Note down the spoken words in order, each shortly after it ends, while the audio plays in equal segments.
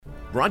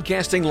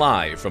Broadcasting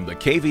live from the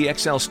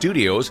KVXL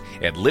studios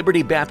at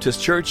Liberty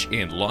Baptist Church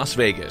in Las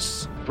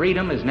Vegas.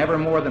 Freedom is never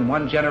more than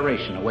one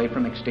generation away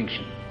from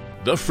extinction.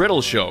 The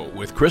Friddle Show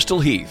with Crystal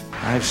Heath.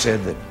 I've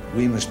said that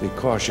we must be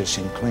cautious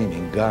in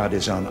claiming God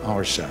is on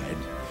our side.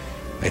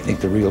 I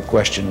think the real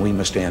question we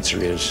must answer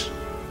is,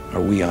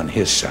 are we on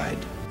His side?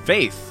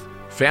 Faith,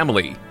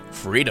 family,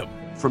 freedom.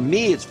 For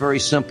me, it's very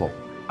simple.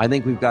 I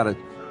think we've got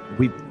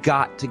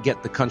to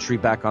get the country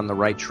back on the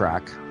right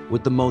track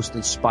with the most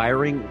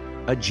inspiring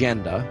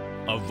agenda.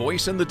 A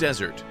voice in the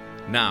desert.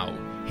 Now,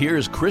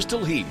 here's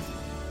Crystal Heath.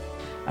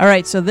 All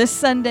right, so this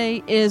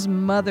Sunday is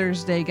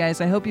Mother's Day,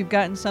 guys. I hope you've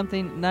gotten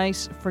something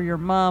nice for your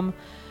mom.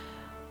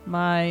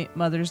 My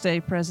Mother's Day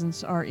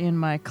presents are in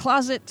my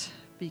closet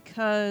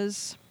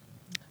because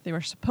they were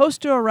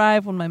supposed to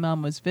arrive when my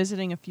mom was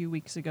visiting a few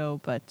weeks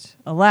ago, but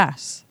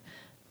alas,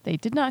 they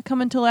did not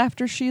come until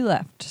after she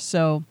left.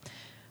 So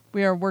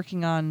we are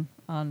working on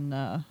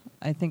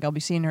I think I'll be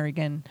seeing her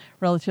again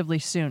relatively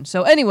soon.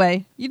 So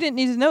anyway, you didn't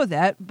need to know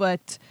that,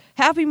 but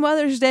happy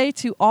Mother's Day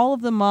to all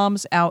of the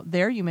moms out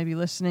there. You may be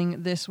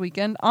listening this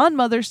weekend on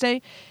Mother's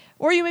Day,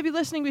 or you may be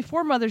listening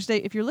before Mother's Day.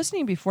 If you're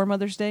listening before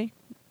Mother's Day,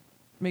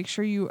 make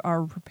sure you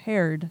are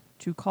prepared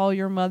to call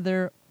your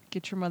mother,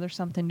 get your mother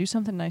something, do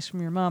something nice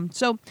from your mom.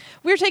 So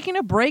we're taking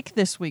a break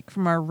this week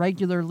from our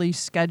regularly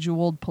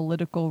scheduled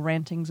political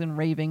rantings and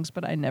ravings,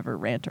 but I never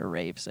rant or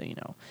rave, so you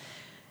know.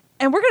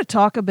 And we're going to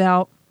talk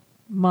about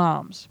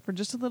moms for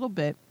just a little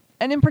bit.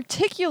 And in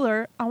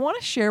particular, I want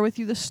to share with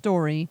you the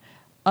story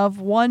of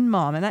one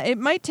mom. And it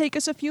might take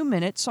us a few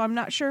minutes, so I'm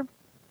not sure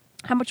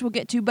how much we'll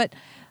get to. But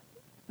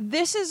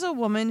this is a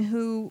woman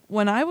who,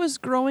 when I was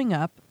growing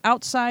up,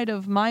 outside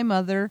of my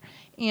mother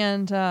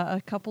and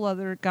a couple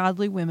other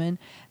godly women,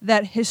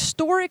 that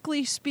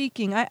historically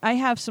speaking, I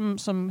have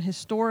some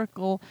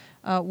historical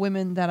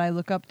women that I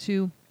look up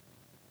to.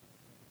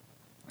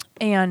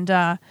 And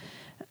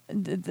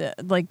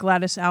like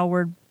Gladys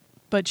Aylward,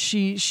 but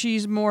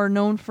she's more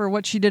known for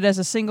what she did as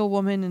a single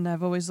woman, and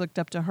I've always looked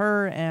up to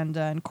her.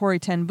 And Corrie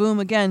ten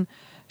Boom, again,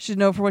 she's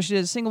known for what she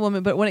did as a single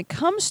woman. But when it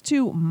comes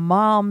to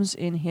moms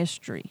in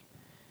history,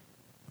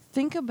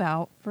 think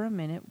about for a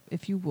minute,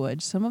 if you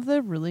would, some of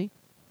the really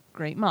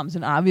great moms.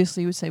 And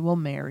obviously you would say, well,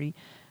 Mary,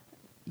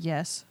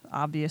 yes,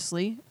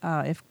 obviously.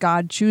 If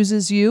God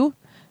chooses you,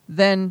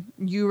 then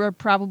you are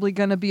probably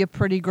going to be a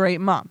pretty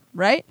great mom,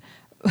 right?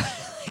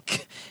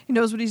 Like, he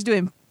knows what he's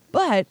doing.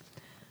 But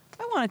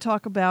I want to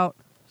talk about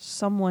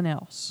someone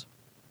else.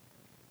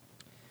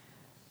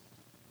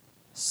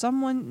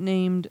 Someone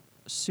named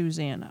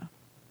Susanna.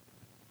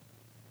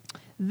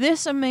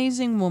 This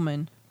amazing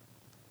woman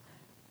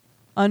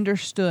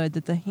understood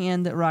that the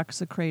hand that rocks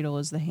the cradle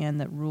is the hand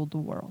that ruled the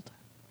world.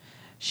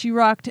 She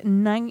rocked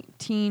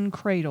 19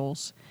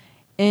 cradles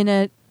in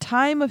a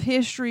time of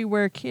history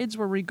where kids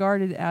were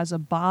regarded as a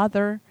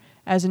bother,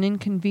 as an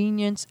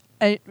inconvenience,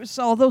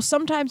 although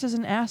sometimes as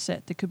an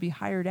asset that could be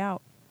hired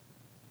out.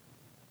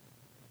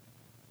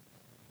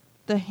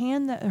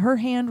 Her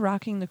hand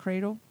rocking the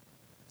cradle,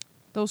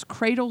 those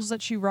cradles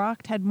that she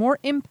rocked, had more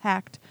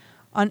impact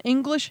on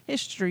English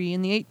history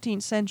in the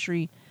 18th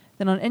century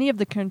than on any of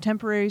the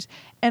contemporaries,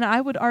 and I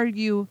would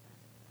argue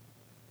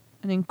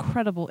an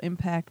incredible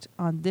impact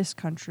on this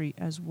country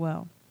as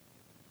well.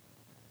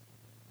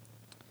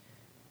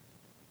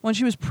 When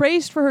she was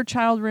praised for her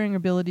child-rearing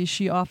abilities,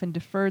 she often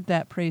deferred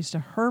that praise to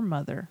her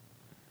mother,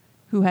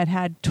 who had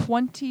had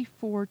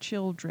 24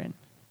 children.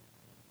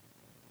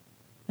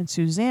 And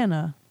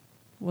Susanna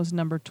was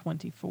number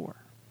 24.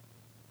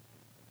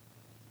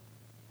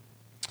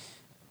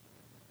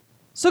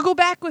 So go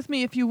back with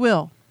me, if you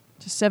will,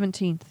 to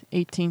 17th,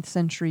 18th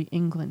century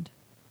England.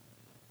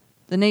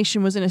 The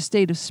nation was in a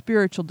state of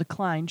spiritual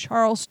decline.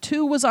 Charles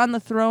II was on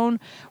the throne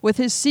with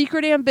his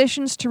secret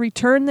ambitions to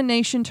return the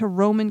nation to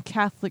Roman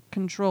Catholic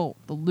control.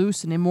 The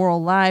loose and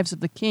immoral lives of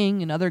the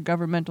king and other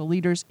governmental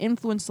leaders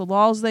influenced the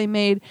laws they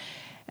made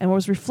and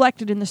was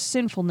reflected in the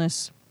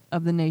sinfulness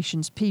of the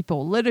nation's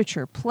people.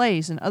 Literature,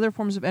 plays, and other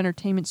forms of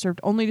entertainment served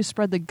only to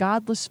spread the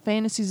godless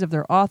fantasies of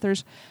their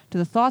authors to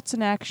the thoughts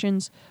and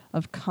actions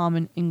of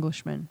common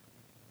Englishmen.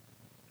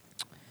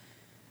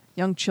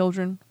 Young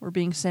children were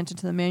being sent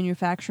into the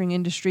manufacturing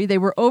industry. They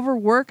were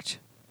overworked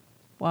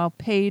while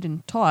paid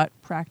and taught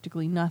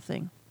practically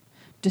nothing.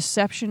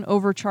 Deception,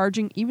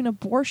 overcharging, even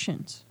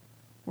abortions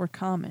were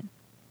common.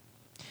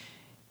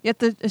 Yet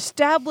the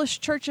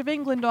established Church of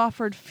England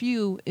offered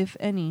few, if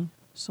any,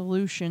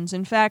 solutions.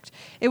 In fact,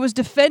 it was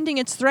defending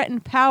its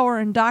threatened power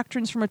and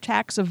doctrines from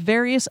attacks of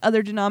various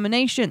other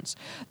denominations.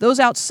 Those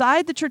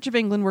outside the Church of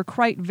England were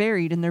quite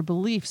varied in their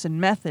beliefs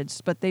and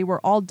methods, but they were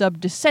all dubbed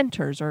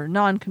dissenters or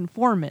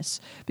nonconformists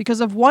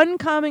because of one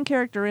common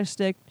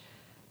characteristic: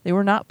 they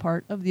were not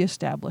part of the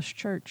established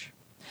church.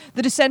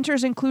 The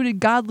dissenters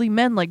included godly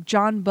men like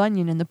John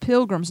Bunyan and the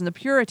Pilgrims and the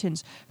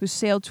Puritans who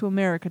sailed to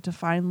America to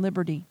find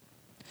liberty.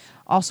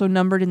 Also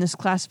numbered in this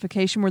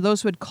classification were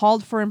those who had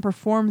called for and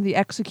performed the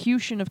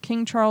execution of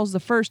King Charles I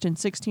in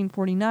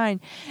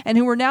 1649, and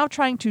who were now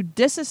trying to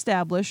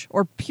disestablish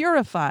or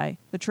purify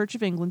the Church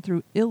of England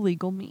through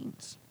illegal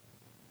means.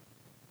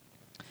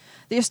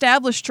 The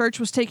established church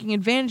was taking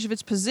advantage of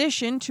its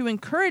position to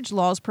encourage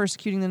laws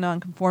persecuting the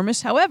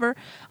nonconformists. However,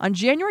 on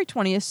January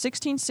 20th,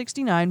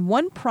 1669,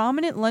 one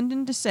prominent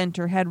London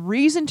dissenter had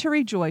reason to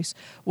rejoice,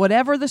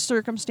 whatever the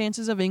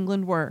circumstances of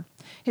England were.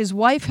 His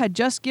wife had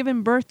just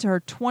given birth to her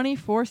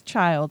 24th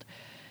child,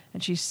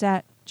 and she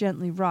sat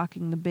gently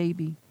rocking the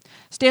baby.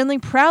 Standing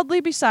proudly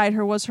beside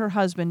her was her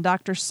husband,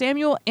 Dr.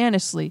 Samuel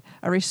Annesley,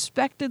 a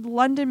respected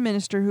London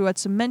minister who had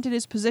cemented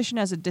his position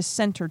as a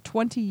dissenter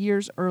 20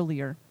 years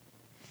earlier.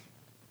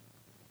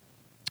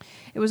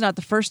 It was not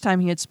the first time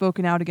he had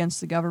spoken out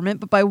against the government,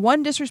 but by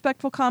one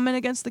disrespectful comment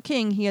against the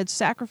king, he had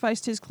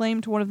sacrificed his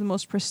claim to one of the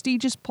most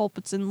prestigious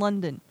pulpits in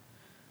London.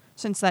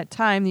 Since that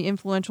time, the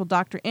influential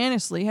Dr.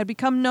 Annesley had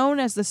become known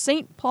as the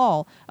St.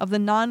 Paul of the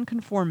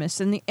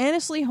nonconformists, and the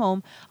Annesley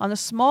home on the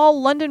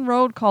small London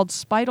road called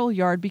Spital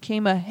Yard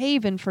became a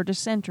haven for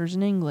dissenters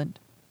in England.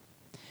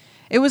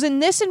 It was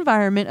in this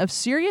environment of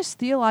serious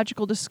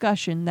theological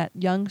discussion that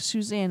young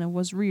Susanna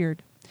was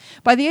reared.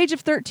 By the age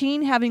of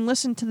 13, having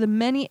listened to the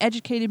many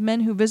educated men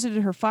who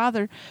visited her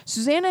father,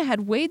 Susanna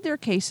had weighed their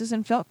cases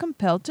and felt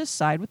compelled to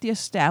side with the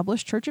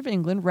established Church of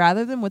England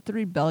rather than with the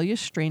rebellious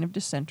strain of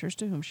dissenters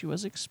to whom she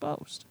was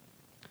exposed.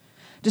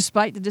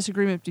 Despite the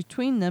disagreement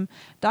between them,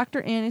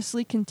 Dr.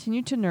 Annesley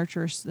continued to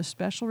nurture the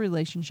special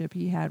relationship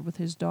he had with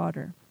his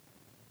daughter.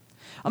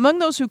 Among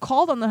those who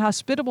called on the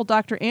hospitable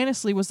Dr.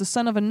 Annesley was the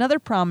son of another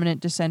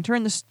prominent dissenter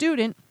and a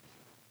student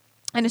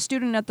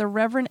at the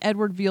Reverend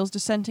Edward Veal's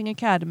Dissenting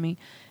Academy.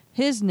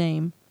 His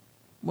name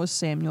was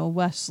Samuel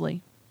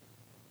Wesley.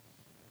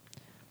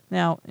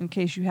 Now, in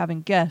case you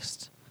haven't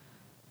guessed,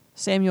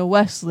 Samuel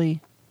Wesley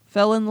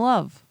fell in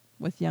love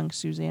with young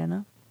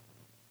Susanna.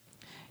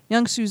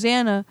 Young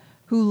Susanna,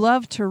 who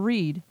loved to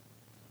read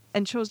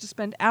and chose to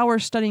spend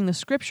hours studying the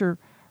scripture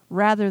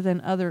rather than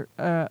other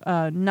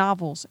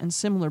novels and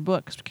similar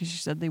books because she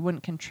said they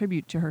wouldn't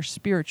contribute to her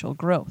spiritual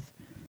growth.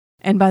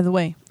 And by the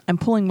way, I'm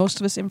pulling most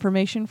of this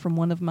information from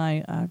one of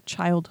my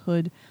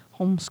childhood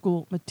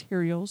homeschool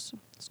materials.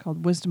 It's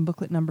called Wisdom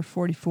Booklet number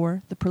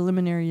 44, the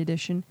preliminary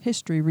edition,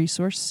 History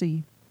Resource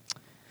C.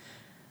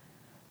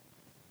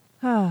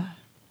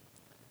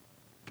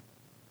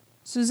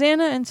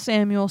 Susanna and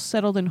Samuel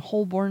settled in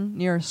Holborn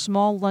near a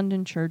small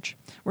London church,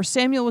 where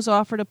Samuel was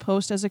offered a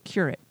post as a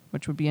curate,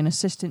 which would be an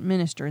assistant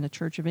minister in the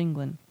Church of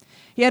England.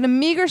 He had a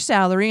meager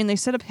salary, and they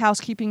set up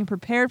housekeeping and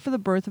prepared for the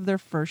birth of their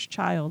first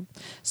child.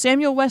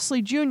 Samuel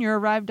Wesley, Jr.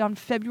 arrived on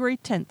February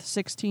 10th,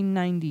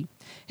 1690.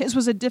 His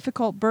was a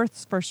difficult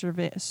birth for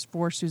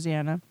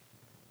Susanna.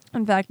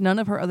 In fact, none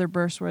of her other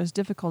births were as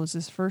difficult as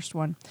this first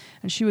one,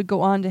 and she would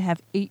go on to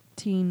have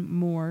 18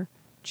 more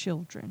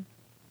children.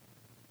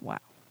 Wow.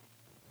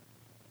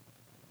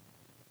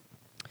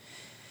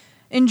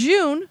 In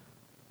June,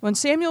 when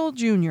Samuel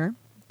Jr.,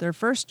 their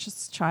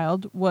first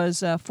child,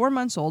 was 4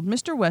 months old,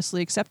 Mr.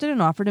 Wesley accepted an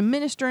offer to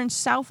minister in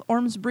South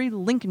Ormsbury,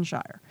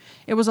 Lincolnshire.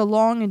 It was a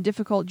long and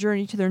difficult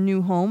journey to their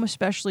new home,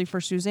 especially for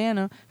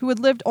Susanna, who had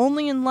lived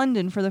only in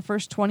London for the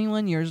first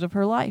 21 years of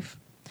her life.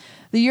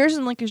 The years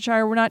in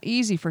Lincolnshire were not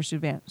easy for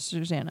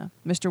Susanna.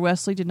 Mr.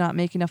 Wesley did not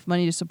make enough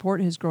money to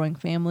support his growing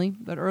family,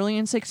 but early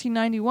in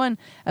 1691,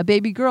 a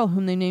baby girl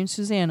whom they named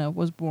Susanna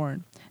was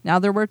born. Now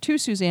there were 2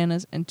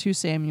 Susannas and 2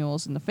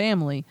 Samuels in the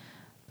family,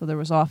 though there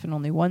was often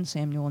only one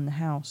Samuel in the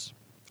house.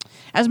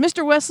 As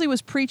Mr. Wesley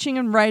was preaching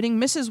and writing,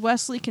 Mrs.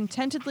 Wesley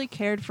contentedly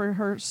cared for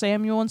her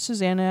Samuel and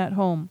Susanna at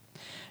home.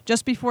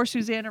 Just before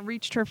Susanna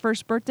reached her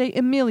first birthday,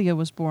 Amelia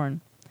was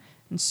born.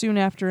 And soon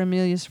after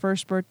Amelia's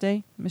first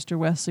birthday, Mr.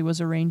 Wesley was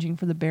arranging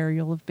for the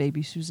burial of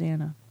baby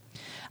Susanna.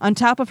 On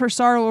top of her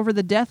sorrow over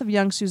the death of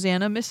young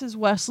Susanna, Mrs.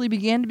 Wesley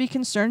began to be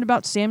concerned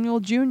about Samuel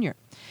Jr.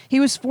 He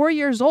was 4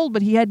 years old,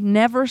 but he had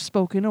never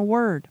spoken a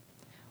word.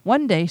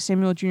 One day,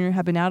 Samuel Jr.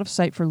 had been out of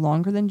sight for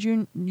longer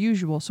than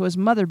usual, so his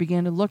mother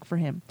began to look for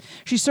him.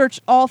 She searched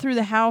all through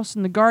the house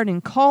and the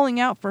garden, calling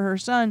out for her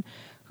son,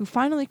 who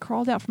finally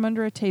crawled out from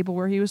under a table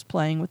where he was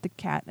playing with the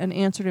cat and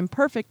answered in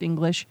perfect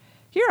English,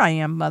 "Here I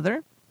am,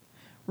 Mother."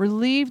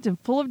 Relieved and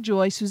full of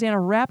joy, Susanna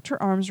wrapped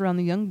her arms around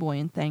the young boy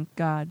and thanked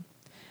God.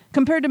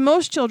 Compared to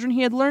most children,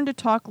 he had learned to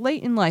talk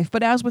late in life,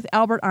 but as with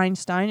Albert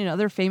Einstein and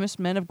other famous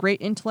men of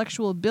great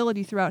intellectual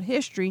ability throughout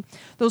history,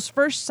 those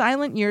first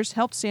silent years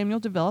helped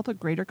Samuel develop a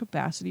greater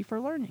capacity for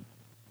learning.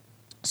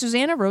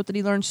 Susanna wrote that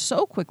he learned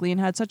so quickly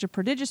and had such a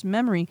prodigious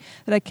memory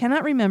that I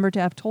cannot remember to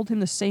have told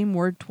him the same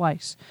word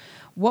twice.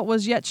 What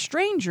was yet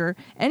stranger,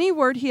 any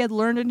word he had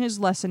learned in his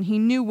lesson he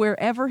knew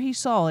wherever he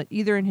saw it,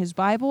 either in his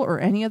Bible or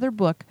any other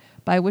book,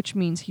 by which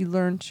means he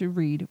learned to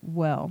read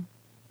well.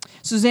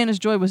 Susanna's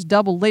joy was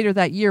doubled later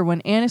that year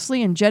when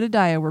Annesley and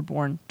Jedediah were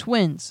born,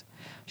 twins.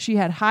 She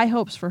had high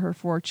hopes for her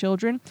 4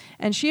 children,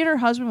 and she and her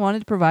husband wanted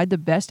to provide the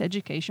best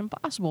education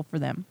possible for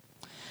them.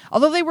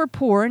 Although they were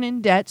poor and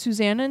in debt,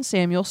 Susanna and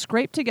Samuel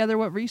scraped together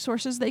what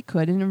resources they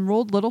could and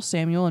enrolled little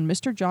Samuel in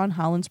Mr. John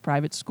Holland's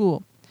private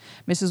school.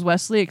 Mrs.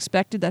 Wesley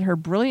expected that her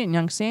brilliant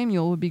young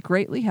Samuel would be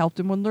greatly helped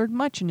and would learn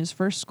much in his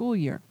first school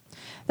year.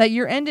 That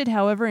year ended,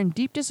 however, in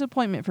deep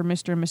disappointment for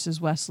Mr. and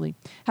Mrs. Wesley.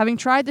 Having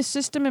tried the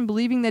system and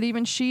believing that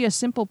even she, a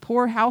simple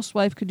poor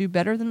housewife, could do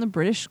better than the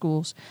British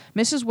schools,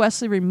 Mrs.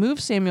 Wesley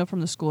removed Samuel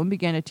from the school and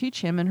began to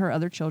teach him and her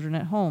other children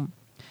at home.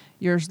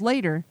 Years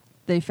later,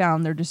 they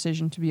found their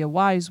decision to be a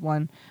wise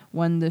one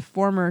when the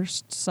former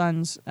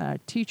son's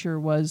teacher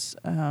was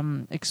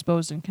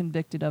exposed and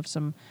convicted of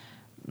some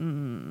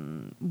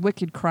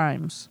wicked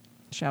crimes,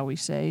 shall we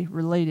say,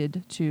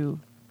 related to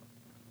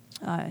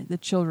the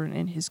children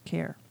in his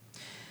care.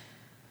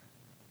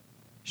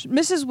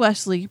 Mrs.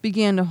 Wesley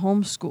began to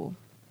homeschool,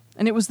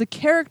 and it was the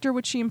character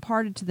which she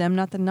imparted to them,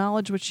 not the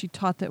knowledge which she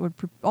taught, that would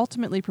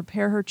ultimately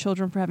prepare her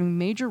children for having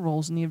major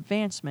roles in the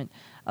advancement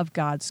of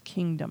God's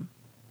kingdom.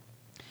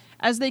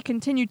 As they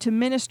continued to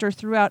minister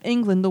throughout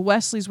England, the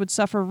Wesleys would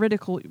suffer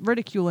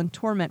ridicule and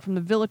torment from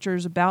the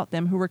villagers about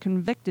them who were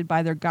convicted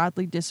by their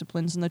godly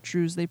disciplines and the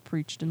truths they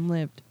preached and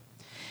lived.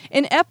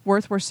 In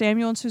Epworth, where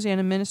Samuel and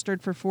Susanna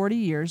ministered for 40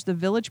 years, the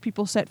village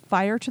people set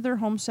fire to their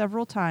home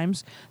several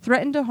times,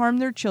 threatened to harm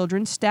their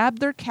children, stabbed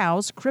their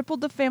cows,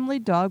 crippled the family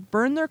dog,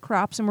 burned their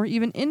crops, and were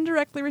even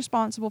indirectly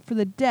responsible for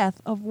the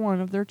death of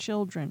one of their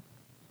children.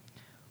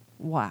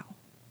 Wow.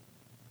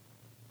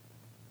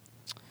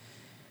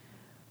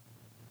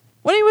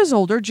 When he was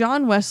older,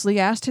 John Wesley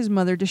asked his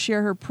mother to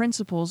share her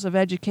principles of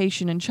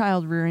education and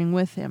child-rearing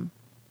with him.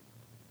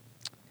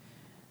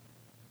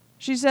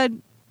 She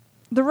said,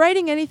 "The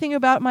writing anything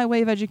about my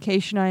way of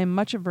education I am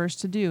much averse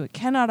to do. It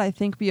cannot, I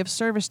think, be of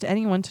service to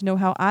anyone to know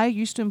how I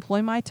used to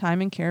employ my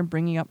time and care in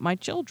bringing up my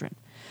children.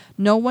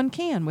 No one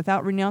can,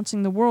 without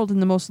renouncing the world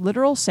in the most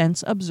literal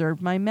sense,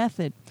 observe my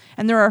method.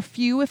 And there are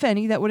few, if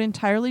any, that would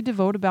entirely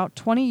devote about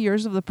 20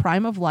 years of the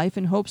prime of life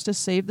in hopes to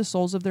save the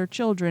souls of their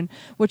children,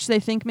 which they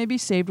think may be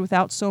saved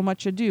without so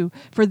much ado.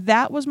 For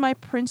that was my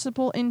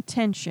principal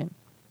intention."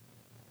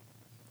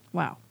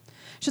 Wow.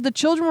 So the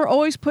children were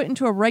always put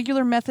into a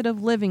regular method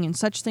of living in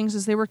such things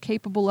as they were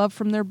capable of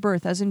from their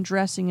birth, as in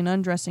dressing and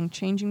undressing,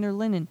 changing their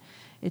linen,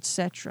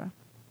 etc.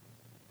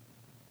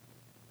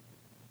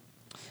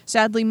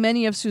 Sadly,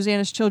 many of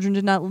Susanna's children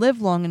did not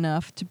live long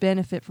enough to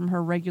benefit from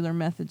her regular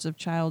methods of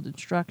child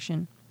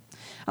instruction.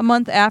 A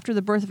month after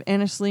the birth of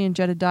Annesley and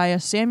Jedediah,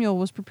 Samuel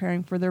was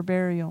preparing for their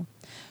burial.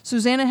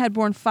 Susanna had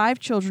borne 5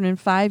 children in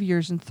 5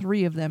 years, and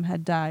 3 of them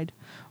had died.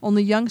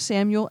 Only young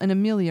Samuel and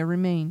Amelia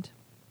remained.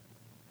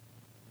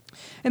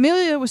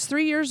 Amelia was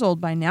 3 years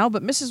old by now,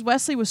 but Mrs.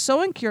 Wesley was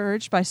so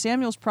encouraged by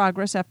Samuel's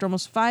progress after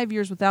almost 5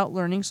 years without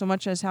learning so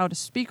much as how to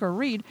speak or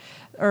read,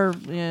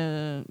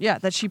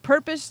 that she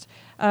purposed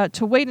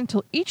to wait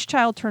until each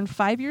child turned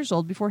 5 years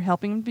old before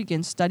helping him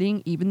begin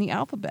studying even the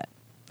alphabet.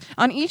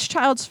 On each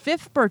child's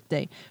 5th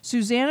birthday,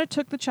 Susanna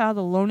took the child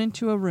alone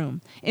into a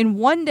room. In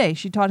one day,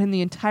 she taught him the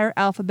entire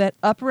alphabet,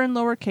 upper and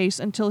lower case,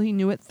 until he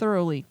knew it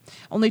thoroughly.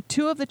 Only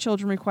 2 of the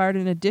children required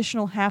an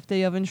additional half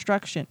day of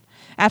instruction.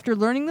 After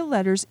learning the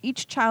letters,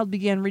 each child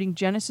began reading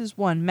Genesis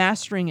 1,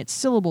 mastering it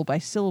syllable by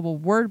syllable,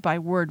 word by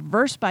word,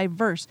 verse by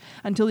verse,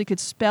 until he could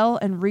spell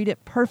and read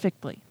it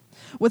perfectly.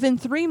 Within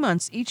 3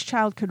 months, each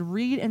child could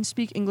read and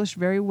speak English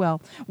very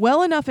well.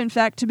 Well enough, in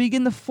fact, to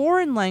begin the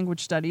foreign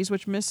language studies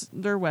which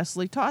Mr.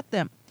 Wesley taught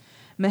them.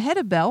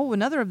 Mehetabel,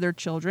 another of their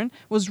children,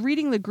 was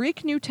reading the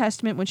Greek New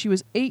Testament when she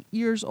was 8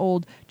 years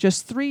old,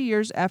 just 3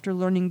 years after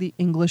learning the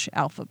English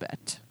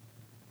alphabet.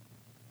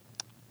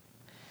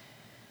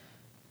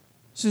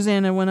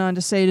 Susanna went on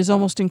to say, "It is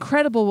almost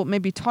incredible what may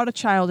be taught a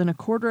child in a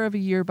quarter of a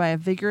year by a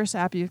vigorous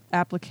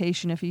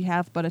application if he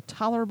hath but a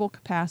tolerable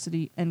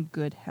capacity and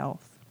good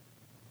health."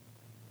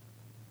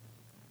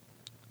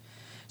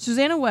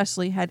 Susanna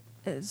Wesley had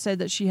said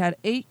that she had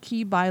 8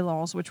 key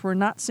bylaws, which were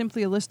not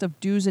simply a list of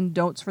do's and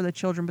don'ts for the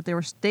children, but they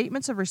were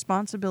statements of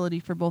responsibility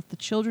for both the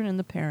children and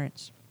the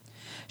parents.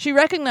 She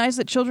recognized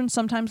that children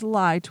sometimes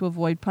lie to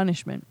avoid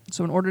punishment.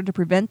 So in order to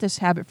prevent this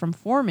habit from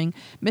forming,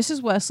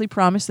 Mrs. Wesley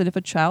promised that if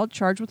a child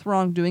charged with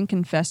wrongdoing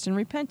confessed and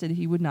repented,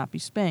 he would not be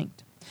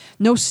spanked.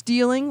 No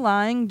stealing,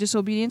 lying,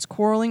 disobedience,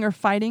 quarreling, or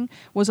fighting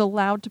was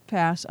allowed to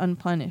pass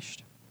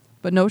unpunished.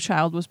 But no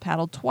child was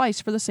paddled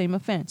twice for the same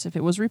offense. If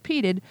it was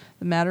repeated,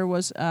 the matter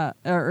was,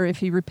 or if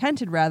he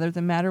repented rather,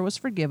 the matter was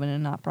forgiven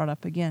and not brought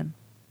up again.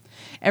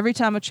 Every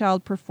time a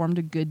child performed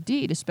a good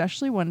deed,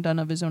 especially one done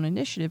of his own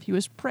initiative, he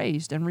was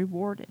praised and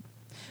rewarded.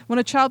 When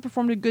a child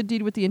performed a good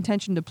deed with the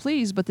intention to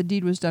please, but the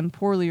deed was done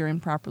poorly or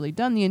improperly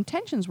done, the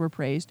intentions were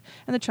praised,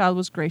 and the child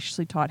was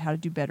graciously taught how to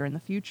do better in the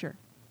future.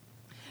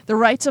 The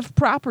rights of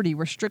property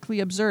were strictly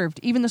observed.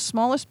 Even the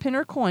smallest pin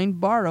or coin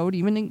borrowed,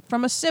 even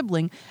from a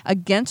sibling,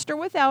 against or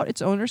without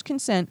its owner's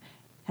consent,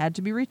 had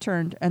to be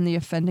returned, and the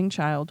offending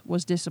child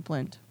was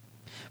disciplined.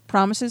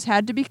 Promises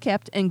had to be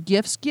kept, and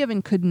gifts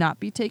given could not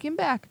be taken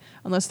back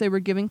unless they were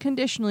given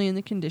conditionally and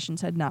the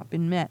conditions had not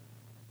been met.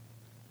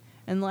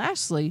 And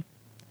lastly,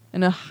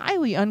 in a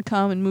highly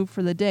uncommon move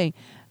for the day,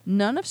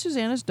 none of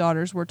Susanna's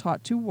daughters were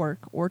taught to work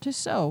or to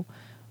sew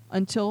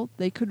until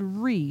they could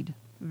read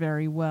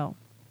very well.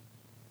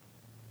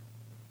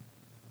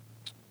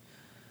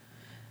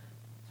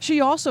 She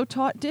also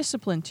taught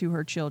discipline to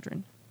her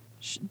children.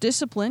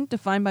 Discipline,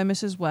 defined by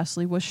Mrs.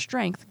 Wesley, was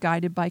strength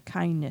guided by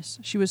kindness.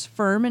 She was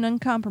firm and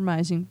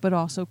uncompromising, but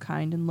also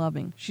kind and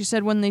loving. She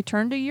said when they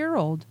turned a year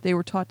old, they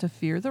were taught to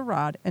fear the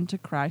rod and to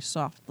cry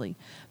softly,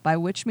 by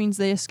which means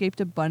they escaped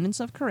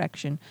abundance of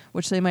correction,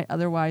 which they might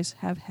otherwise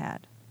have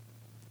had.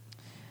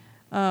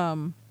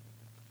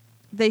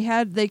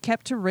 They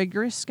kept to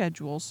rigorous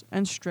schedules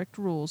and strict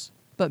rules,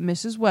 but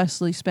Mrs.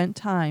 Wesley spent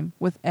time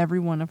with every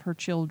one of her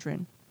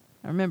children.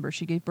 Now remember,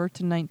 she gave birth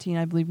to 19,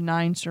 I believe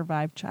 9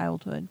 survived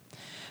childhood.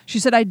 She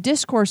said, I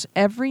discourse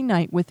every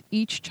night with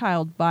each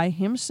child by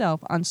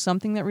himself on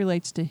something that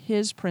relates to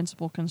his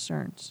principal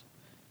concerns.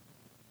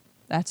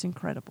 That's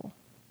incredible.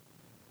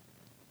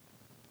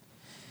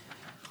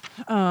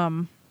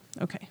 Okay,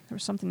 there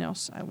was something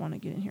else I want to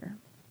get in here.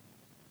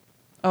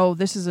 Oh,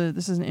 this is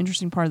an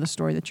interesting part of the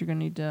story that you're going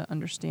to need to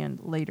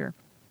understand later.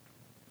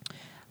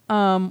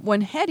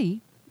 When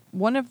Hetty,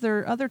 one of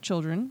their other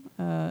children,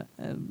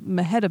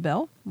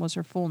 Mehetabel was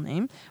her full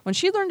name, when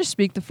she learned to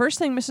speak, the first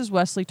thing Mrs.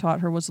 Wesley taught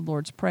her was the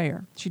Lord's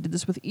Prayer. She did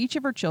this with each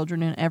of her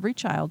children, and every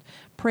child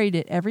prayed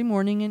it every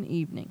morning and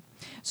evening.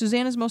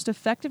 Susanna's most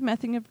effective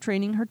method of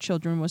training her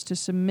children was to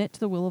submit to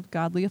the will of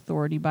godly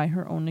authority by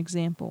her own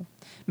example.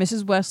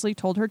 Mrs. Wesley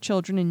told her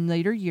children in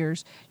later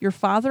years, your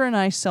father and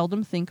I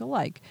seldom think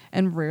alike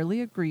and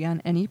rarely agree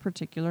on any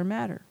particular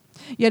matter.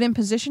 Yet in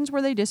positions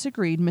where they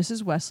disagreed,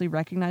 Mrs. Wesley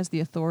recognized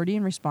the authority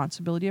and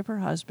responsibility of her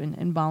husband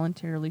and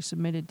voluntarily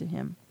submitted to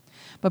him.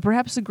 But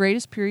perhaps the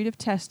greatest period of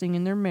testing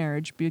in their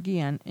marriage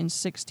began in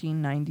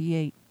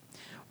 1698.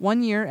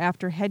 1 year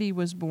after Hetty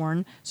was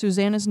born,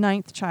 Susanna's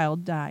 9th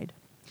child died.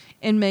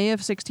 In May of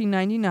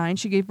 1699,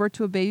 she gave birth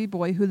to a baby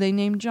boy who they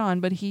named John,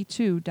 but he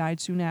too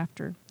died soon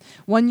after.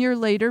 1 year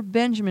later,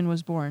 Benjamin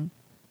was born.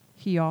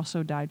 He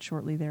also died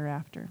shortly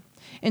thereafter.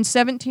 In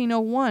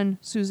 1701,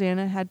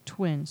 Susanna had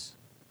twins,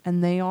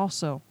 and they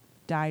also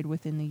died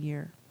within the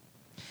year.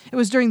 It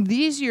was during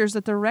these years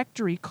that the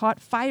rectory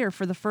caught fire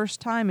for the first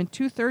time, and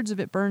 2/3 of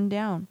it burned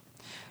down.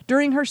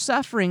 During her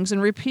sufferings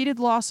and repeated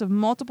loss of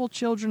multiple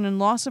children and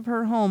loss of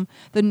her home,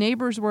 the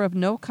neighbors were of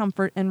no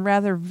comfort and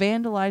rather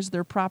vandalized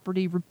their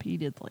property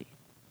repeatedly.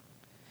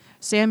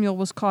 Samuel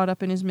was caught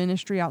up in his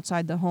ministry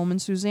outside the home,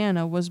 and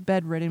Susanna was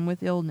bedridden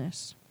with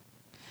illness.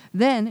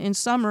 Then, in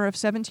summer of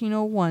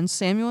 1701,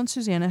 Samuel and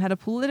Susanna had a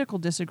political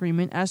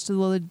disagreement as to the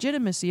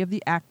legitimacy of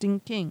the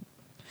acting king.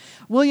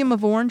 William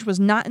of Orange was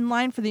not in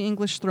line for the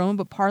English throne,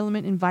 but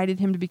Parliament invited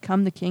him to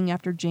become the king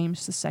after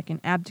James II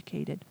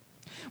abdicated.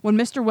 When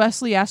Mr.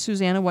 Wesley asked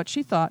Susanna what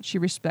she thought, she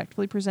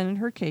respectfully presented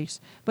her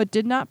case, but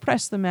did not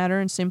press the matter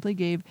and simply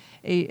gave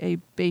a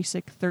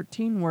basic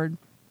 13-word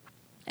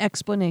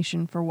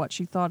explanation for what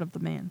she thought of the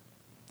man.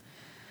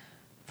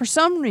 For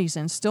some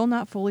reason, still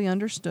not fully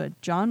understood,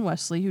 John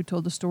Wesley, who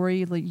told the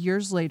story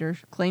years later,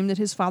 claimed that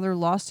his father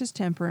lost his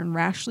temper and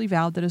rashly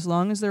vowed that as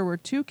long as there were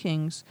 2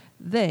 kings,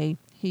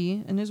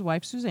 he and his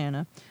wife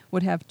Susanna,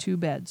 would have 2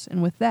 beds,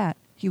 and with that,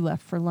 he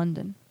left for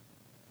London.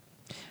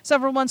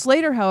 Several months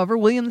later, however,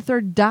 William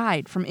III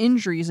died from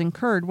injuries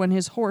incurred when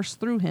his horse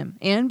threw him.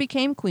 Anne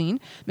became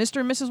queen.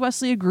 Mr. and Mrs.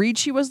 Wesley agreed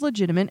she was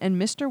legitimate,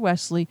 and Mr.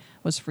 Wesley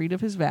was freed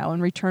of his vow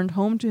and returned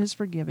home to his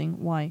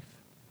forgiving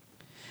wife.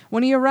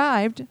 When he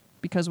arrived,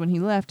 because when he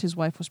left, his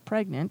wife was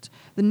pregnant,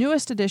 the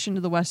newest addition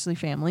to the Wesley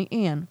family,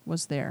 Anne,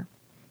 was there.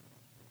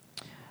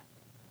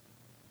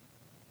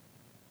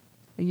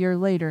 A year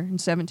later, in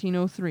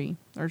 1703,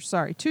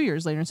 2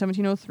 years later, in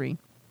 1703,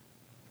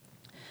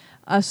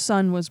 a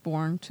son was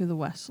born to the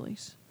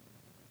Wesleys.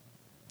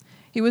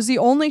 He was the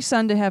only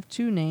son to have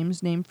 2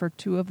 names, named for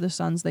 2 of the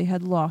sons they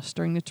had lost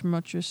during the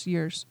tumultuous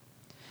years.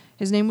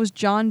 His name was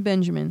John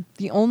Benjamin,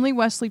 the only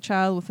Wesley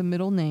child with a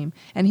middle name,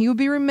 and he would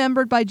be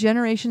remembered by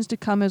generations to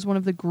come as one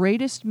of the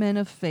greatest men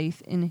of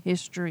faith in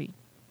history.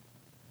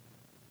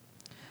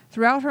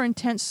 Throughout her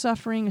intense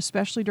suffering,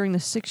 especially during the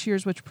 6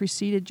 years which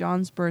preceded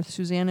John's birth,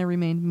 Susanna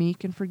remained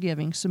meek and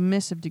forgiving,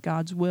 submissive to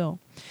God's will.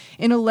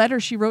 In a letter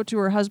she wrote to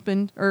her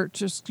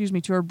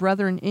to her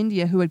brother in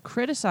India who had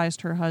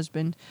criticized her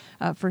husband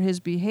for his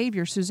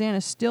behavior, Susanna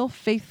still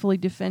faithfully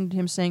defended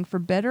him, saying, "For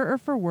better or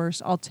for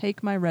worse, I'll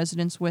take my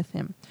residence with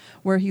him.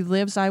 Where he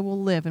lives, I will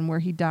live, and where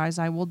he dies,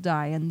 I will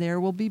die, and there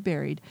will be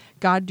buried.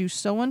 God do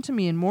so unto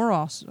me, and more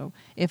also,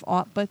 if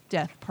aught but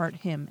death part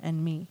him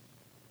and me."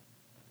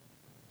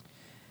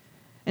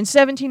 In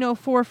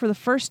 1704, for the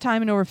first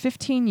time in over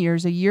 15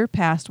 years, a year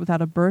passed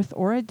without a birth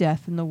or a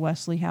death in the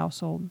Wesley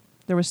household.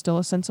 There was still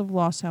a sense of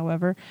loss,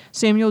 however.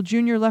 Samuel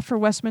Jr. left for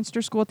Westminster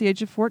School at the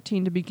age of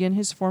 14 to begin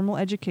his formal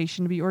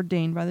education to be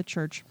ordained by the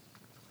Church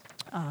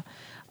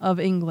of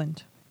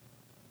England.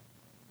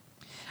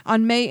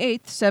 On May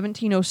 8th,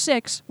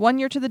 1706, 1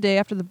 year to the day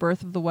after the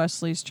birth of the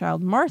Wesley's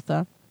child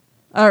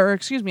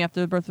after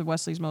the birth of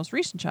Wesley's most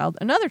recent child,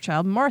 another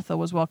child, Martha,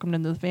 was welcomed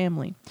into the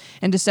family.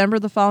 In December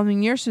of the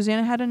following year,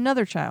 Susanna had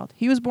another child.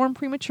 He was born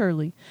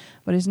prematurely,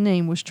 but his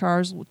name was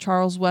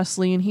Charles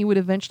Wesley, and he would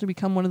eventually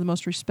become one of the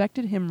most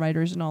respected hymn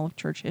writers in all of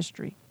church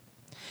history.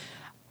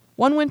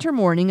 One winter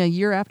morning, a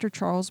year after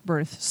Charles'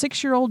 birth,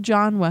 6-year-old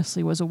John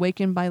Wesley was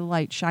awakened by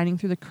light shining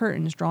through the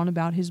curtains drawn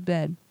about his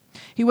bed.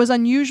 He was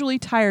unusually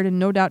tired and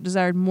no doubt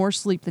desired more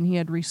sleep than he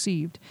had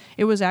received.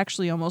 It was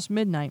actually almost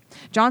midnight.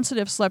 John should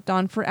have slept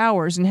on for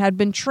hours and had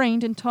been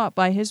trained and taught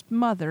by his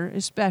mother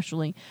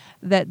especially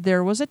that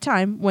there was a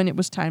time when it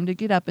was time to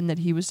get up and that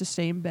he was to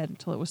stay in bed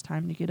until it was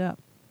time to get up.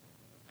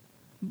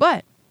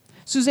 But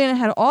Susanna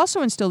had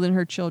also instilled in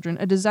her children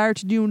a desire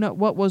to do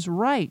what was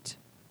right,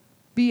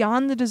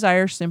 beyond the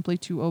desire simply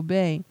to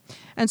obey.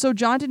 And so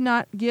John did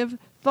not give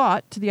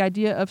thought to the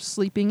idea of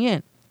sleeping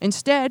in.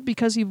 Instead,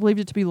 because he believed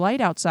it to be light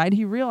outside,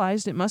 he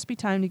realized it must be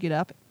time to get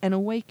up and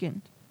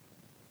awakened.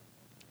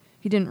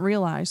 He didn't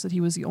realize that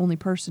he was the only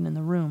person in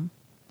the room.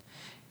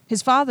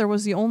 His father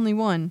was the only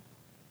one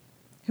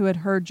who had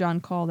heard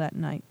John call that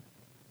night.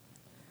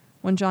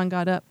 When John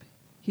got up,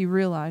 he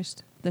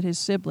realized that his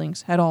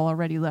siblings had all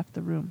already left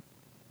the room.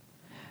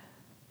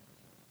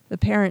 The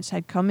parents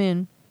had come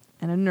in,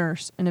 and a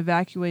nurse, and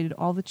evacuated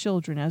all the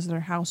children as their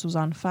house was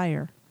on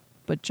fire.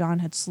 But John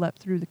had slept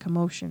through the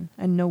commotion,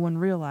 and no one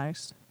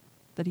realized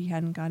that he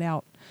hadn't got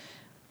out.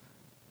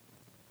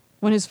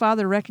 When his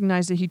father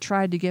recognized it, he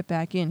tried to get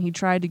back in. He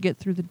tried to get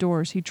through the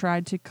doors. He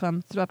tried to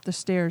come up the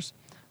stairs,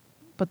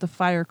 but the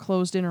fire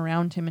closed in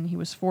around him, and he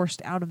was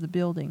forced out of the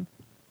building.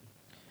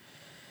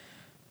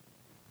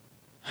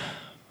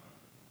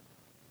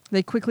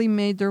 They quickly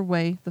made their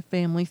way, the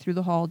family, through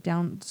the hall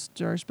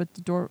downstairs, but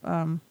the door.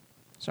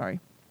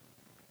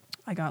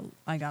 I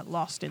got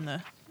lost in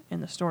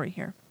the story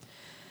here.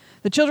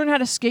 The children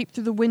had escaped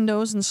through the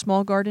windows and the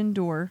small garden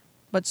door,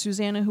 but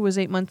Susanna, who was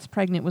 8 months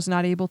pregnant, was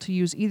not able to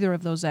use either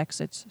of those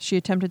exits. She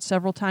attempted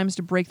several times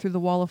to break through the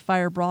wall of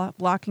fire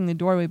blocking the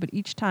doorway, but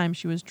each time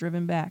she was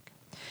driven back.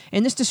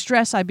 In this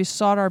distress, I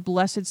besought our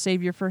blessed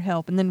Savior for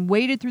help, and then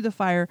waded through the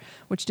fire,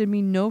 which did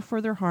me no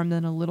further harm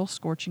than a little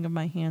scorching of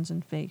my hands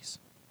and face.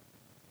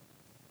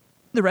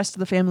 The rest of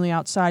the family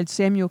outside,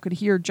 Samuel could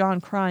hear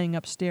John crying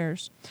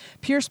upstairs.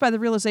 Pierced by the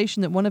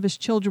realization that one of his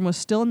children was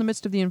still in the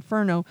midst of the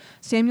inferno,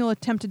 Samuel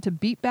attempted to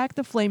beat back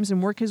the flames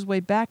and work his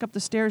way back up the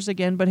stairs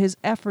again, but his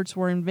efforts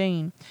were in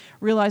vain.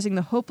 Realizing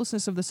the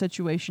hopelessness of the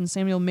situation,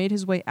 Samuel made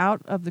his way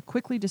out of the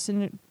quickly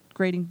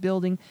disintegrating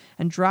building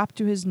and dropped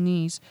to his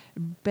knees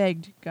and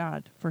begged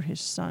God for his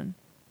son.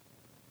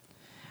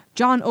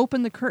 John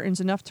opened the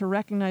curtains enough to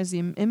recognize the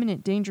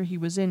imminent danger he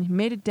was in. He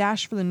made a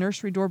dash for the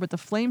nursery door, but the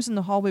flames in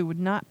the hallway would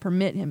not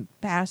permit him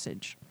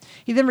passage.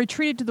 He then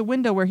retreated to the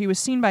window where he was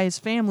seen by his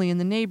family and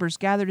the neighbors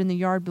gathered in the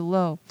yard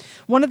below.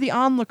 One of the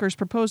onlookers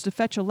proposed to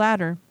fetch a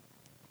ladder,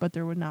 but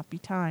there would not be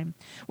time.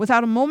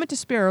 Without a moment to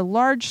spare, a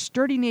large,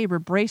 sturdy neighbor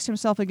braced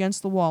himself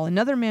against the wall.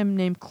 Another man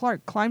named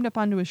Clark climbed up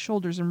onto his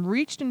shoulders and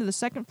reached into the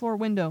second-floor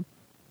window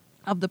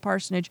of the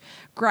parsonage,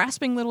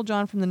 grasping little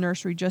John from the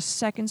nursery just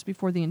seconds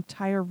before the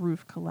entire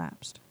roof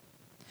collapsed.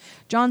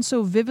 John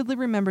so vividly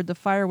remembered the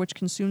fire which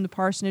consumed the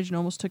parsonage and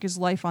almost took his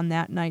life on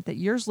that night that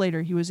years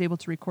later he was able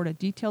to record a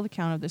detailed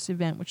account of this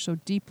event which so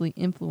deeply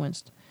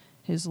influenced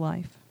his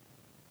life.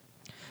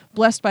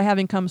 Blessed by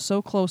having come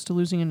so close to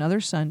losing another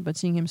son, but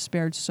seeing him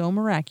spared so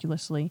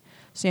miraculously,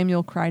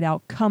 Samuel cried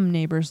out, "Come,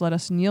 neighbors, let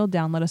us kneel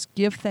down. Let us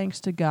give thanks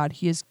to God.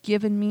 He has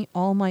given me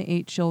all my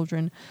 8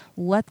 children.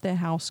 Let the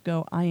house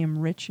go. I am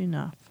rich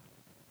enough."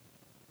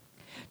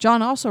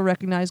 John also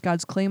recognized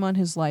God's claim on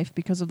his life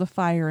because of the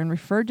fire and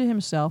referred to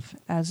himself,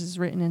 as is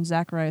written in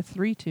Zechariah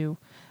 3:2,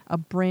 a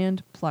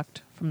brand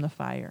plucked from the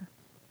fire.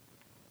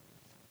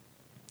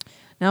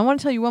 Now I want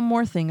to tell you one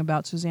more thing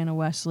about Susanna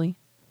Wesley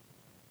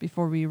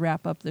before we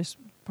wrap up this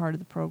part of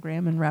the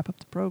program and wrap up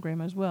the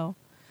program as well.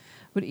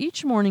 But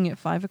each morning at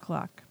 5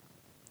 o'clock,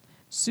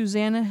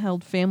 Susanna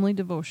held family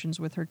devotions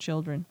with her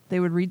children. They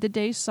would read the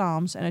day's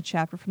Psalms and a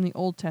chapter from the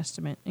Old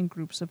Testament in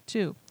groups of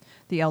 2.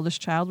 The eldest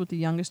child with the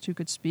youngest who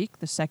could speak,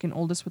 the second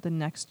oldest with the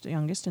next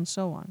youngest, and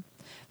so on.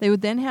 They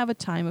would then have a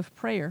time of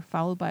prayer,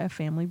 followed by a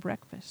family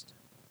breakfast.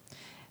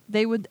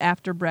 They would,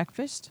 after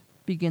breakfast,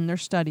 begin their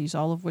studies,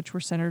 all of which were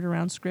centered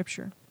around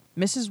Scripture.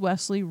 Mrs.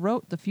 Wesley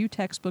wrote the few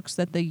textbooks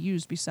that they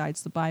used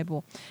besides the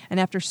Bible, and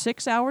after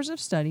 6 hours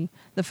of study,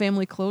 the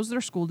family closed their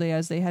school day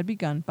as they had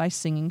begun by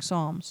singing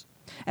psalms.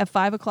 At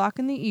 5 o'clock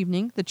in the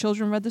evening, the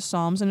children read the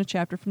Psalms and a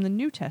chapter from the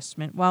New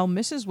Testament, while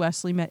Mrs.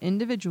 Wesley met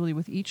individually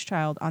with each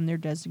child on their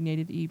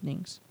designated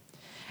evenings.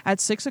 At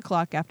 6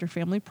 o'clock, after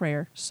family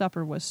prayer,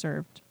 supper was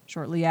served.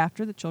 Shortly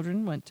after, the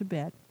children went to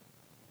bed.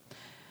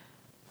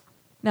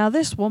 Now,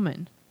 this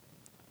woman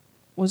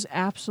was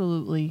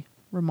absolutely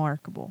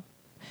remarkable.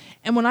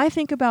 And when I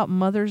think about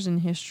mothers in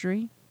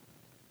history,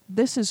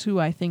 this is who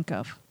I think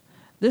of.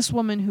 This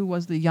woman who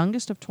was the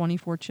youngest of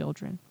 24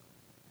 children,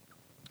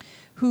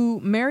 who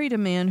married a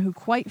man who,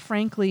 quite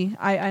frankly,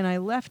 I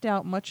left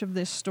out much of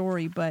this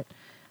story, but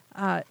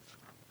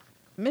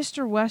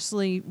Mr.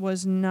 Wesley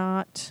was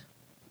not,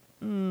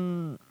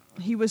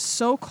 he was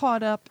so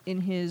caught up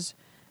in his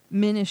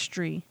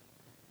ministry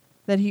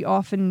that he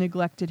often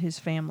neglected his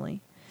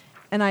family.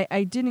 And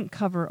I didn't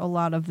cover a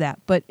lot of that,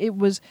 but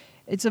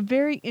it's a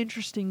very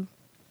interesting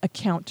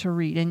account to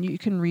read, and you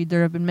can read.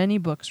 There have been many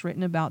books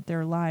written about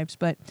their lives,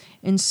 but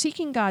in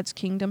Seeking God's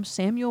Kingdom,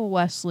 Samuel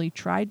Wesley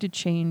tried to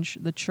change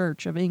the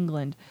Church of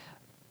England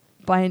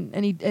and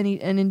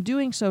in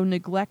doing so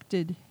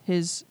neglected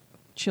his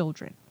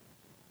children.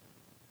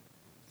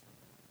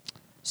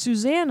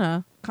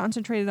 Susanna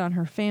concentrated on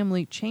her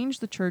family, changed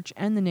the church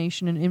and the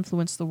nation, and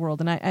influenced the world.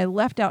 And I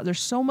left out, there's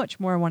so much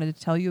more I wanted to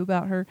tell you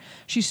about her.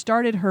 She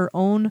started her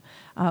own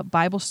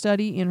Bible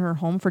study in her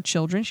home for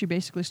children. She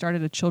basically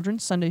started a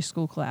children's Sunday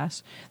school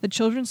class. The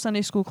children's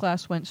Sunday school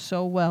class went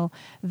so well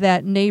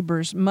that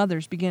neighbors,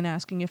 mothers, began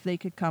asking if they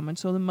could come. And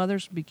so the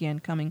mothers began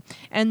coming.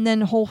 And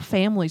then whole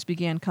families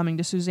began coming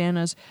to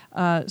Susanna's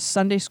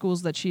Sunday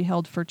schools that she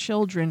held for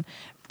children,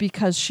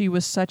 because she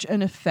was such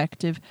an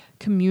effective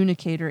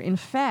communicator. In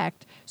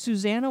fact,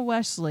 Susanna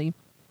Wesley,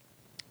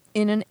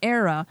 in an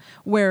era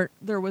where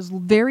there was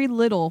very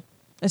little,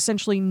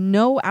 essentially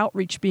no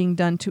outreach being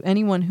done to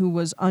anyone who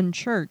was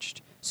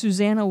unchurched,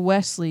 Susanna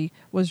Wesley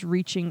was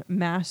reaching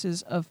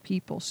masses of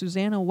people.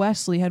 Susanna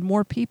Wesley had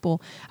more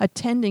people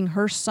attending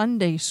her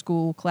Sunday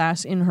school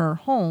class in her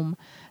home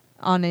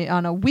on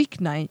a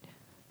weeknight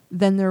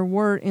than there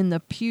were in the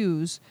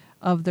pews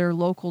of their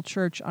local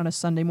church on a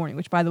Sunday morning,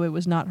 which, by the way,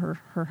 was not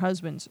her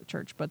husband's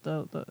church, but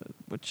the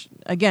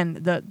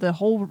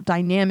whole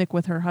dynamic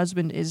with her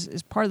husband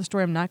is part of the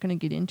story I'm not going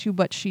to get into,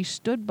 but she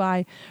stood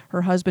by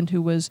her husband,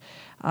 who was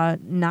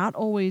not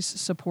always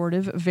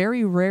supportive,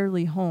 very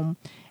rarely home,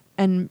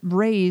 and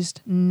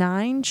raised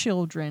 9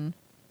 children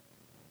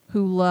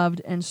who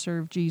loved and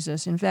served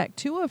Jesus. In fact,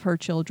 2 of her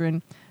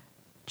children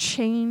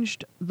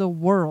changed the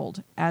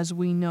world as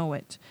we know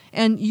it.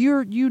 And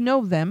you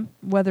know them,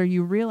 whether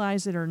you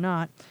realize it or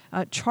not.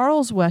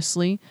 Charles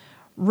Wesley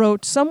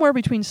wrote somewhere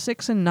between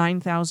 6,000 and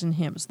 9,000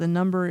 hymns. The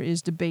number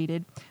is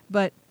debated,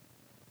 but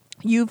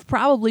you've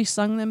probably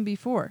sung them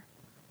before.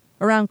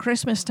 Around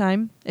Christmas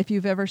time, if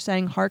you've ever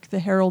sang "Hark the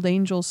Herald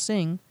Angels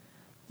Sing,"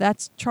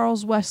 that's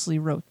Charles Wesley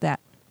wrote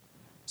that.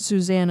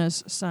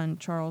 Susanna's son,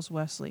 Charles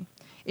Wesley.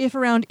 If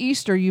around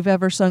Easter you've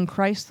ever sung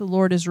 "Christ the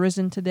Lord is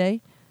risen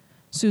today,"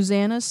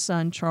 Susanna's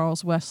son,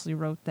 Charles Wesley,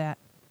 wrote that.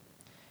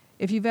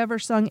 If you've ever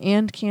sung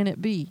 "And Can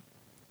It Be,"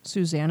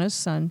 Susanna's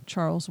son,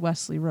 Charles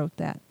Wesley, wrote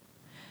that.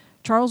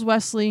 Charles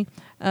Wesley,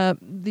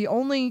 the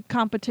only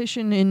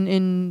competition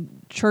in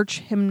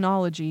church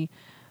hymnology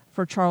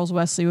for Charles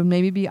Wesley would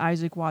maybe be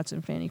Isaac Watts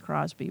and Fanny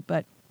Crosby,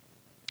 but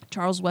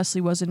Charles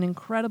Wesley was an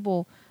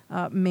incredible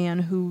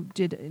man who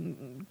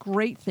did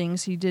great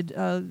things. He did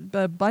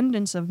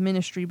abundance of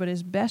ministry, but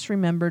is best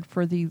remembered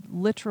for the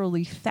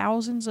literally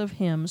thousands of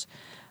hymns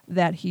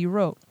that he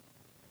wrote.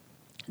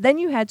 Then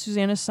you had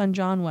Susanna's son,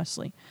 John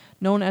Wesley,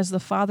 known as the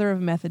father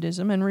of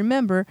Methodism. And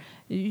remember,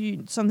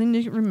 something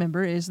to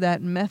remember is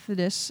that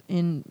Methodists,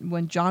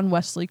 when John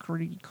Wesley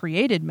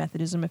created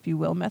Methodism, if you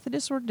will,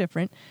 Methodists were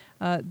different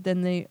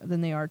than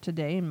they are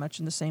today, and much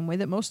in the same way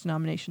that most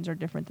denominations are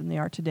different than they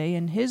are today.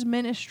 And his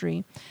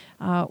ministry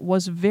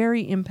was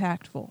very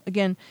impactful.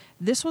 Again,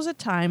 this was a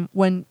time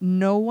when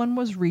no one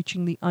was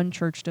reaching the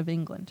unchurched of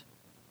England.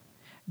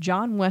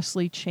 John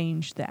Wesley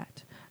changed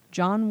that.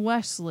 John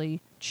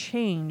Wesley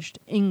changed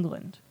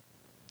England.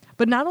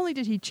 But not only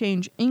did he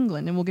change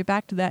England, and we'll get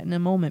back to that in a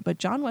moment, but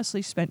John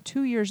Wesley spent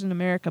 2 years in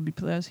America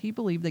because he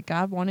believed that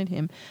God wanted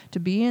him to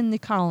be in the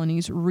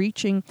colonies,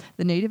 reaching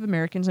the Native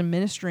Americans and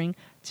ministering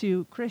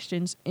to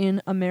Christians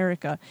in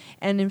America.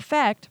 And in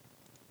fact,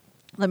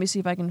 let me see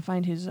if I can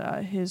find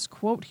his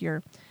quote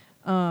here.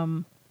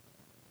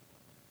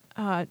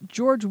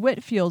 George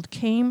Whitefield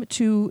came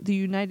to the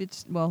United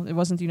States. Well, it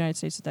wasn't the United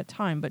States at that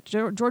time, but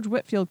George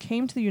Whitefield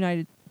came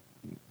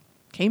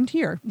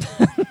here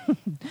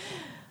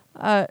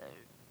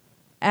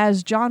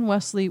as John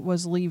Wesley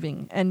was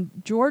leaving. And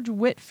George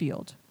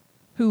Whitefield,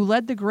 who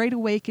led the Great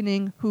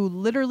Awakening, who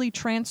literally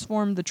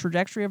transformed the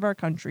trajectory of our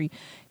country,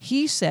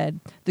 he said,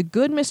 "The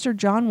good Mr.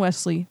 John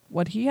Wesley,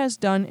 what he has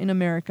done in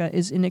America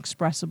is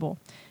inexpressible.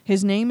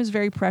 His name is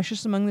very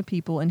precious among the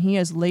people, and he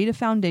has laid a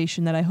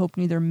foundation that I hope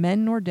neither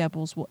men nor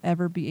devils will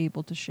ever be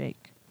able to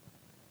shake."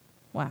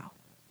 Wow.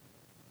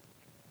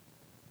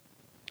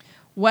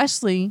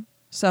 Wesley,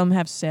 some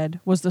have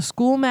said, was the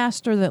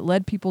schoolmaster that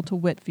led people to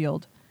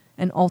Whitefield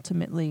and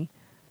ultimately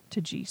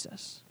to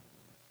Jesus.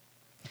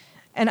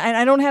 And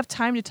I don't have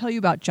time to tell you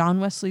about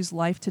John Wesley's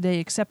life today,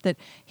 except that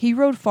he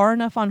rode far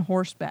enough on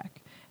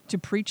horseback to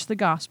preach the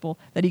gospel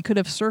that he could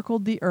have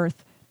circled the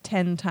earth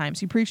 10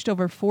 times. He preached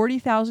over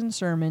 40,000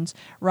 sermons,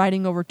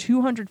 riding over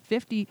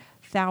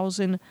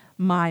 250,000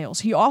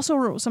 miles. He also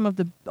wrote some of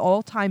the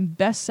all-time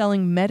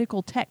best-selling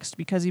medical texts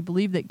because he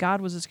believed that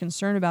God was as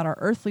concerned about our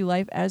earthly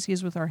life as he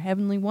is with our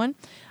heavenly one.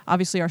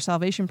 Obviously, our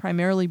salvation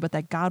primarily, but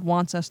that God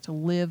wants us to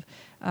live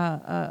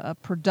a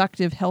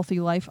productive,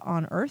 healthy life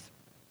on earth.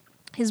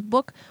 His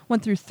book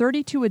went through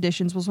 32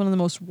 editions, was one of the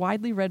most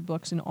widely read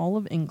books in all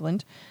of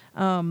England.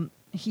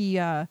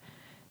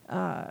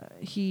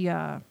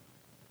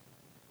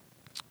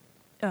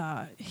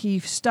 he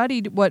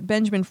studied what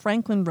Benjamin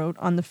Franklin wrote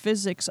on the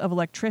physics of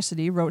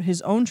electricity, wrote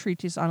his own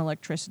treatise on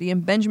electricity,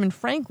 and Benjamin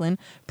Franklin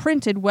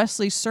printed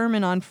Wesley's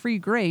sermon on free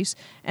grace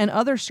and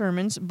other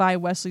sermons by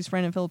Wesley's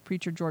friend and fellow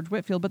preacher George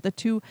Whitefield, but the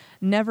two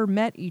never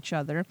met each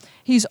other.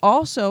 He's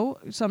also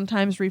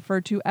sometimes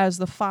referred to as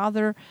the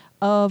father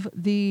of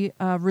the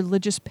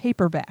religious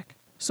paperback.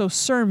 So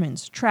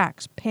sermons,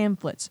 tracts,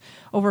 pamphlets,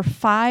 over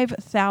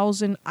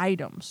 5,000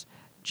 items.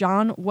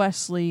 John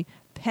Wesley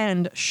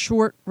penned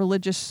short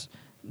religious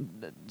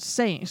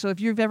saying. So if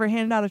you've ever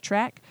handed out a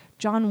tract,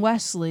 John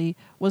Wesley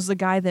was the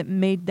guy that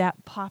made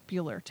that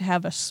popular, to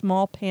have a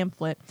small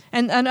pamphlet,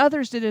 and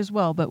others did as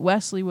well, but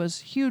Wesley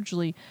was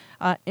hugely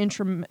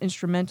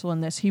instrumental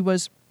in this. He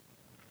was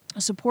a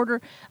supporter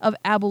of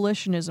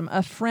abolitionism,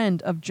 a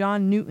friend of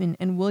John Newton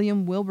and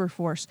William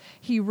Wilberforce.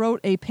 He wrote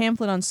a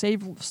pamphlet on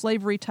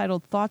slavery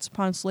titled Thoughts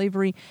Upon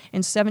Slavery in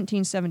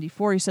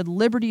 1774. He said,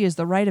 "Liberty is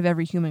the right of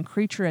every human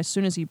creature as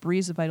soon as he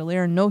breathes the vital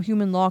air. No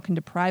human law can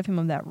deprive him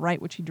of that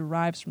right which he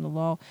derives from the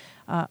law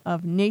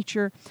of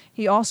nature."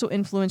 He also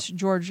influenced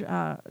George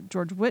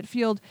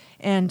Whitefield,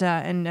 and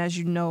as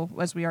you know,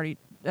 as we already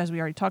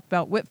talked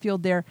about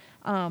Whitefield there,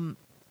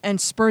 and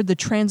spurred the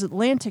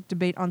transatlantic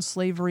debate on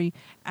slavery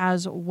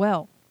as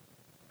well,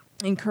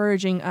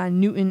 encouraging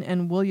Newton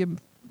and William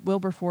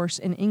Wilberforce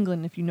in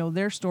England. If you know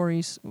their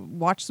stories,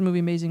 watch the movie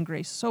Amazing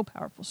Grace. So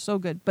powerful, so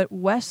good. But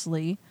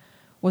Wesley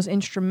was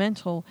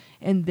instrumental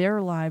in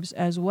their lives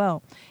as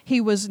well.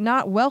 He was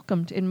not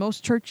welcomed in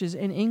most churches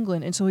in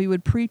England, and so he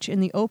would preach in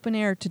the open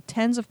air to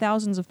tens of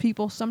thousands of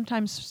people,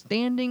 sometimes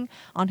standing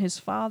on his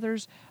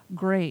father's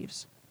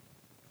grave.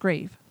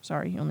 He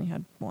only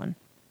had one.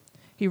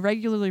 He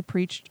regularly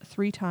preached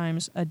 3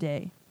 times a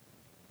day.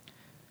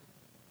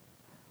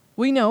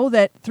 We know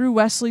that through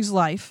Wesley's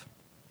life,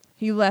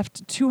 he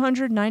left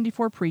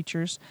 294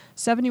 preachers,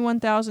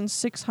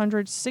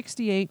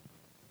 71,668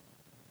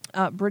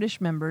 British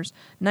members,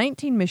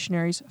 19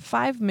 missionaries,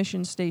 5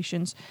 mission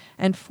stations,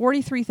 and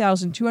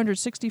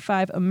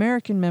 43,265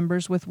 American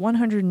members, with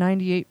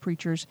 198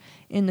 preachers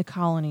in the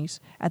colonies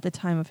at the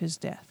time of his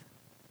death.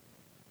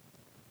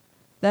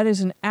 That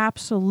is an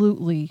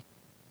absolutely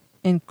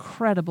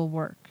incredible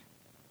work.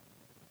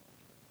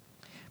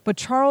 But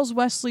Charles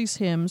Wesley's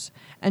hymns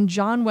and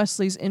John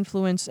Wesley's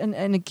influence, and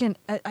again,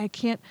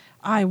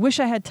 I wish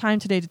I had time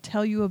today to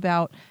tell you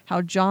about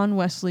how John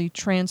Wesley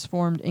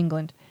transformed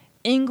England.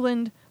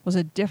 England was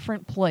a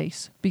different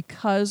place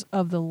because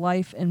of the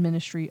life and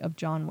ministry of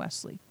John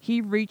Wesley.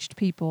 He reached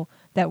people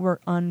that were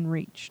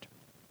unreached.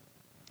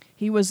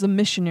 He was the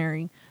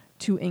missionary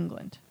to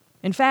England.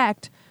 In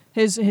fact,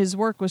 his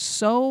work was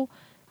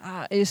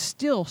is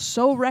still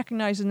so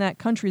recognized in that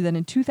country that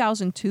in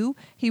 2002,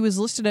 he was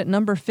listed at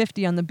number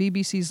 50 on the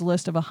BBC's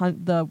list of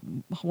the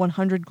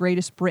 100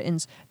 greatest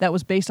Britons that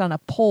was based on a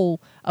poll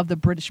of the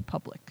British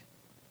public.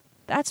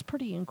 That's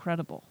pretty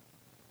incredible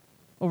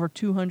over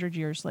 200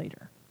 years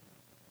later.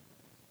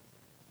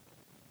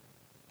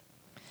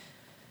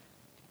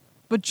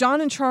 But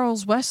John and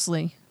Charles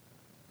Wesley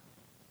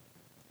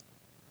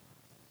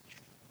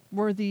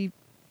were the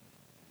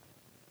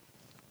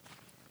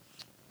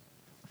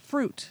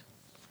fruit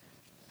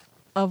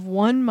of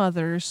one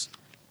mother's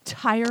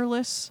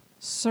tireless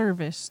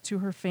service to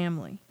her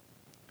family.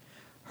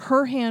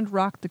 Her hand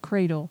rocked the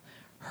cradle.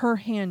 Her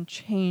hand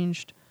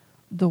changed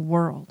the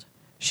world.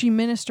 She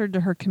ministered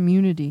to her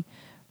community.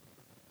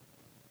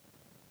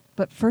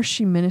 But first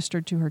she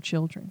ministered to her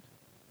children.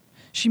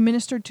 She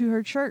ministered to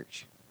her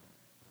church.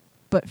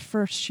 But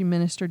first she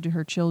ministered to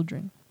her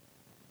children.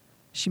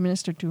 She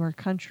ministered to her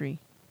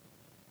country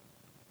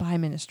by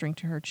ministering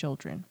to her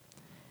children.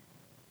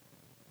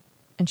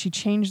 And she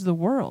changed the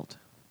world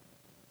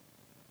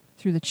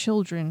through the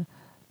children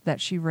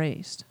that she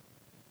raised.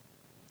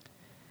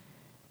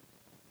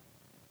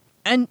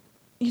 And,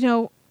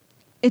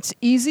 it's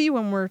easy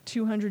when we're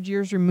 200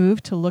 years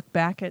removed to look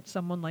back at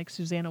someone like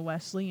Susanna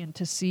Wesley and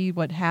to see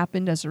what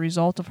happened as a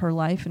result of her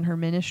life and her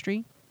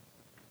ministry.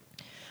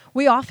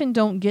 We often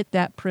don't get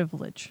that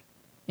privilege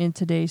in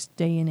today's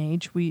day and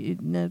age.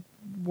 In a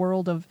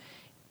world of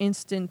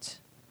instant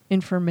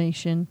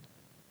information,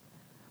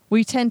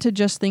 we tend to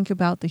just think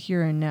about the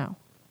here and now.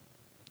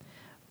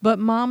 But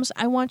moms,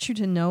 I want you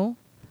to know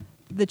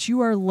that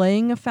you are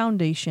laying a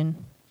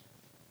foundation,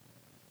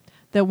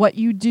 that what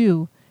you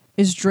do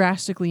is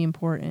drastically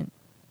important,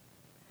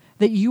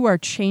 that you are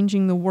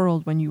changing the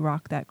world when you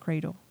rock that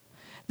cradle,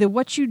 that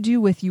what you do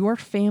with your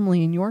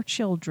family and your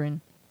children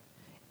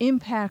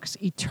impacts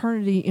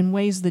eternity in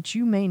ways that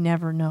you may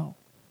never know.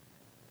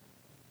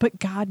 But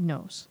God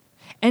knows.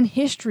 And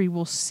history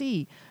will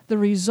see the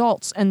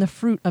results and the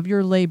fruit of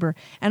your labor.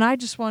 And I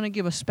just want to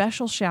give a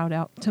special shout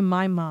out to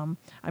my mom.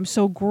 I'm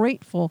so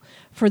grateful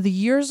for the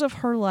years of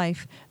her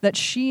life that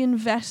she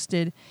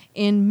invested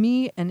in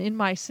me and in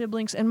my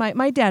siblings and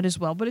my dad as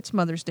well. But it's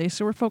Mother's Day,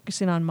 so we're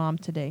focusing on mom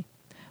today.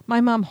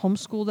 My mom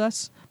homeschooled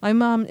us. My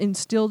mom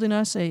instilled in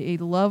us a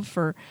love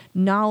for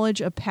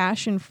knowledge, a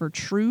passion for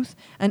truth,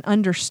 an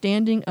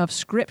understanding of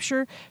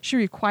Scripture. She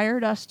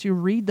required us to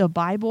read the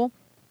Bible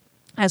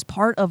as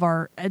part of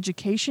our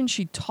education,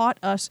 she taught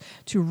us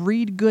to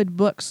read good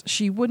books.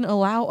 She wouldn't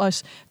allow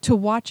us to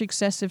watch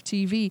excessive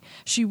TV.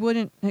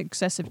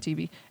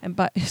 And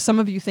but some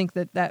of you think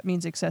that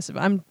means excessive.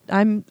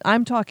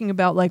 I'm talking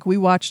about like we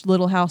watched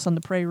Little House on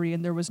the Prairie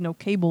and there was no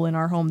cable in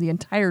our home the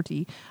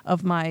entirety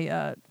of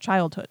my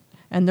childhood.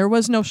 And there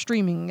was no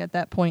streaming at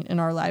that point in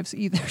our lives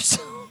either.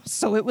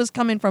 So it was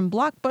coming from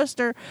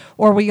Blockbuster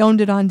or we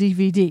owned it on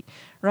DVD,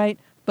 right?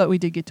 But we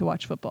did get to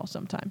watch football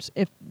sometimes.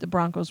 If the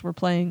Broncos were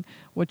playing,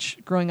 which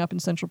growing up in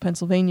central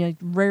Pennsylvania,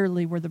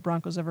 rarely were the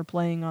Broncos ever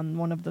playing on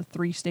one of the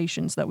 3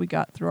 stations that we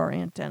got through our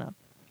antenna.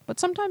 But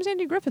sometimes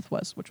Andy Griffith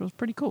was, which was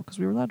pretty cool because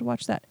we were allowed to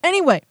watch that.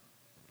 Anyway,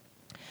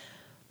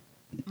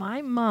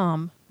 my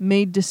mom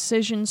made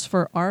decisions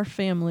for our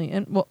family.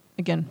 And, well,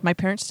 again, my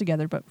parents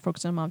together, but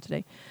focus on mom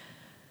today.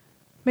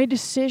 Made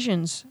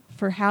decisions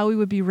for how we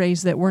would be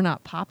raised that were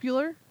not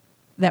popular,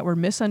 that were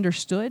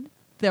misunderstood,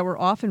 that were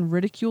often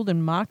ridiculed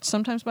and mocked,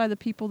 sometimes by the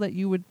people that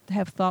you would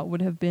have thought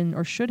would have been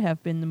or should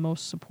have been the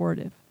most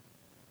supportive.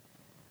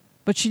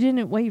 But she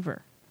didn't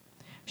waver.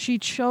 She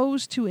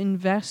chose to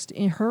invest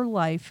in her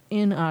life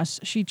in us.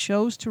 She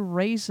chose to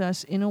raise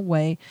us in a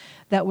way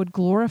that would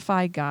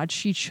glorify God.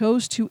 She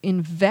chose to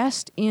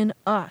invest in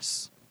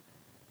us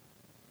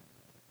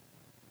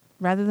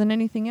rather than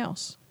anything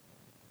else.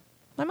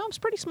 My mom's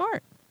pretty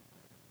smart.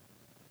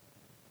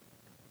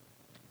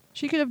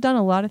 She could have done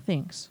a lot of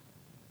things.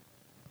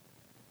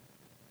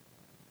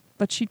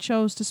 But she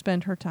chose to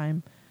spend her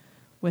time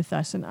with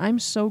us. And I'm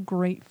so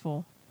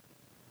grateful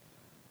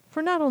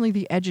for not only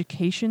the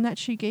education that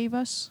she gave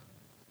us,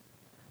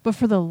 but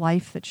for the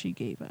life that she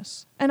gave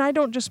us. And I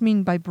don't just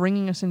mean by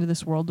bringing us into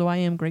this world, though I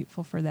am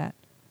grateful for that.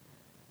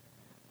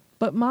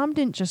 But Mom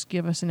didn't just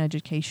give us an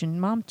education.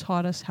 Mom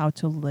taught us how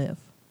to live.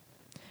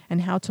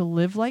 And how to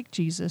live like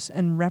Jesus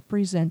and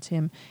represent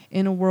him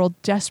in a world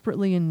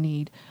desperately in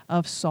need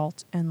of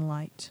salt and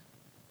light.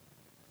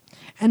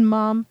 And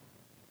Mom,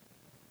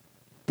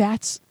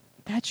 that's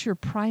your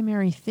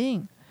primary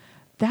thing.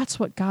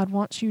 That's what God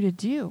wants you to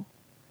do.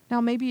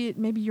 Now, maybe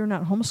you're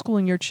not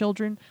homeschooling your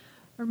children,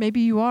 or maybe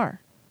you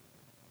are.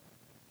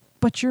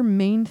 But your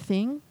main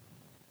thing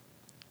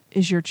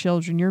is your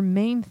children. Your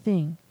main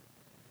thing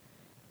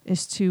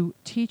is to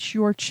teach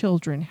your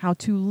children how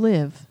to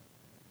live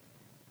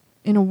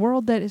in a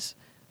world that is,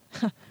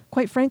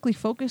 quite frankly,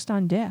 focused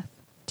on death.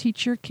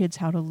 Teach your kids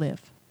how to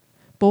live,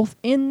 both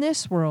in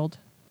this world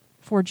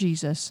for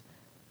Jesus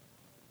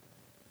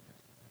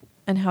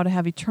and how to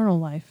have eternal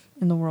life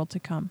in the world to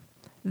come.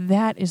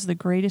 That is the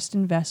greatest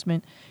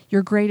investment,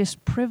 your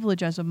greatest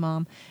privilege as a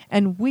mom.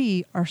 And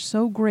we are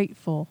so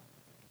grateful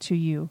to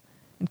you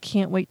and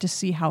can't wait to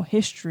see how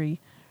history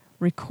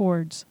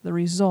records the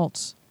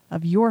results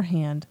of your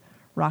hand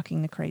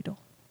rocking the cradle.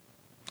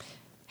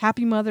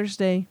 Happy Mother's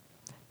Day.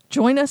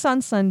 Join us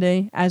on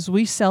Sunday as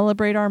we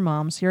celebrate our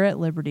moms here at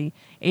Liberty,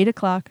 8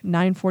 o'clock,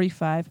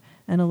 9:45,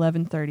 and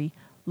 11:30.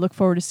 Look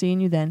forward to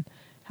seeing you then.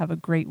 Have a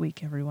great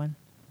week, everyone.